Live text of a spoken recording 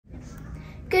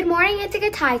Good morning,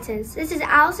 Ithaca Titans. This is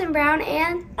Allison Brown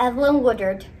and Evelyn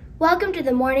Woodard. Welcome to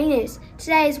the Morning News.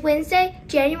 Today is Wednesday,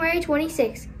 January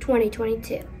 26,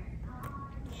 2022.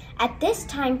 At this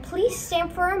time, please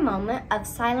stand for a moment of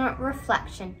silent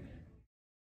reflection.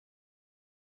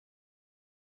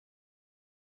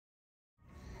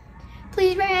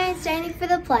 Please remain standing for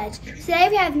the pledge. Today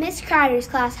we have Miss Crider's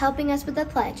class helping us with the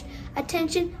pledge.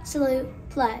 Attention, salute,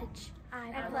 pledge.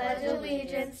 I pledge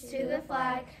allegiance to the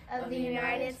flag of the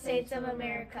United States of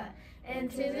America and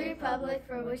to the republic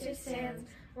for which it stands,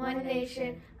 one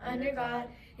nation, under God,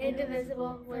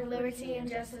 indivisible, with liberty and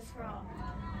justice for all.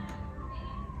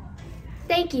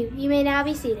 Thank you. You may now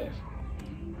be seated.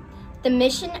 The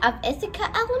mission of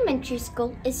Ithaca Elementary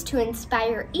School is to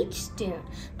inspire each student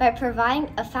by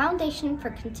providing a foundation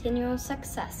for continual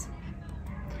success.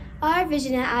 Our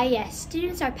vision at IES,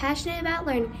 students are passionate about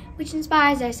learning, which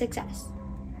inspires their success.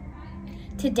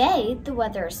 Today, the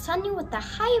weather is sunny with a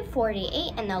high of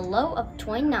 48 and a low of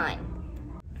 29.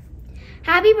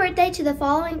 Happy birthday to the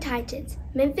following Titans: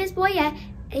 Memphis Boyette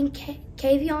and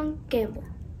Kavion Gamble.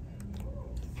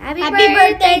 Happy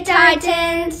birthday,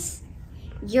 Titans!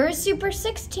 Your Super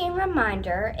 16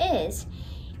 reminder is,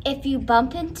 if you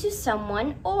bump into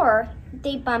someone or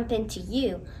they bump into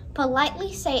you,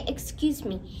 politely say, "Excuse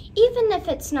me," even if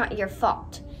it's not your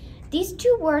fault. These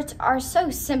two words are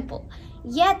so simple,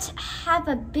 yet have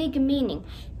a big meaning.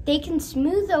 They can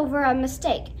smooth over a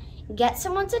mistake, get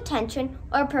someone's attention,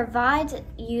 or provide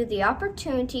you the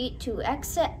opportunity to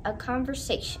exit a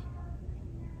conversation.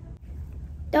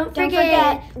 Don't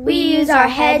forget, we use our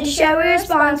head to show we're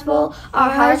responsible, our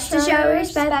hearts to show we're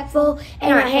respectful,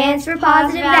 and our hands for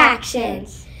positive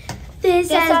actions.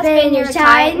 This has been your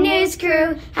Titan News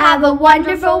crew. Have a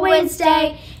wonderful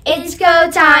Wednesday. It's go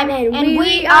time, and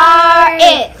we are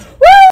it.